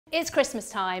It's Christmas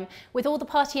time. With all the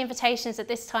party invitations at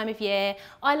this time of year,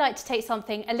 I like to take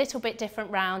something a little bit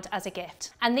different round as a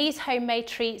gift. And these homemade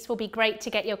treats will be great to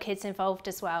get your kids involved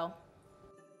as well.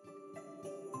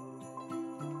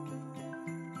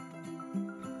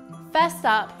 First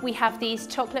up, we have these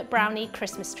chocolate brownie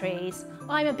Christmas trees.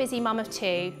 I'm a busy mum of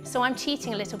two, so I'm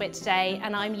cheating a little bit today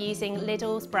and I'm using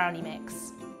Lidl's brownie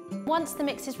mix. Once the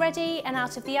mix is ready and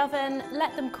out of the oven,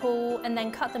 let them cool and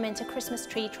then cut them into Christmas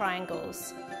tree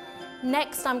triangles.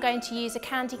 Next, I'm going to use a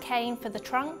candy cane for the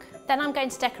trunk. Then I'm going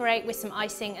to decorate with some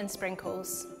icing and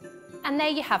sprinkles. And there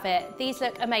you have it. These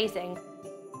look amazing.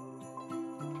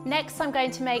 Next, I'm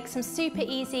going to make some super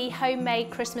easy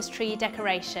homemade Christmas tree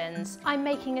decorations. I'm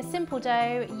making a simple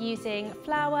dough using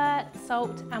flour,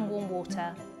 salt and warm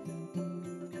water.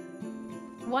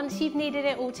 Once you've kneaded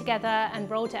it all together and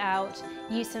rolled it out,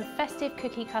 use some Festive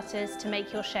cookie cutters to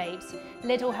make your shapes.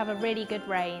 Lidl have a really good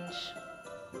range.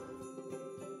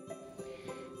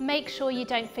 Make sure you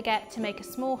don't forget to make a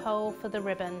small hole for the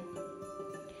ribbon.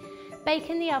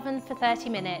 Bake in the oven for 30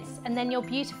 minutes and then your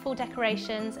beautiful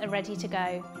decorations are ready to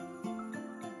go.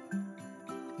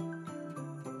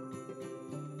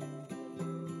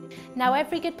 Now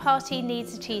every good party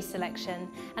needs a cheese selection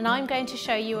and I'm going to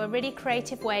show you a really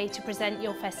creative way to present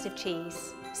your festive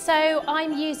cheese. So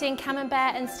I'm using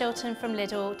Camembert and Stilton from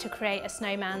Lidl to create a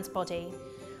snowman's body.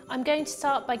 I'm going to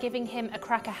start by giving him a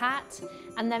cracker hat,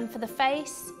 and then for the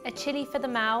face, a chilli for the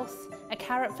mouth, a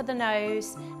carrot for the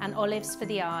nose, and olives for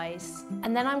the eyes.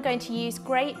 And then I'm going to use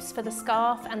grapes for the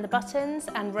scarf and the buttons,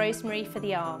 and rosemary for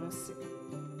the arms.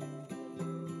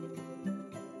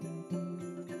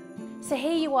 So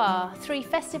here you are, 3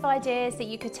 festive ideas that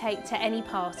you could take to any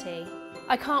party.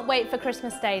 I can't wait for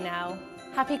Christmas Day now.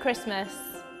 Happy Christmas!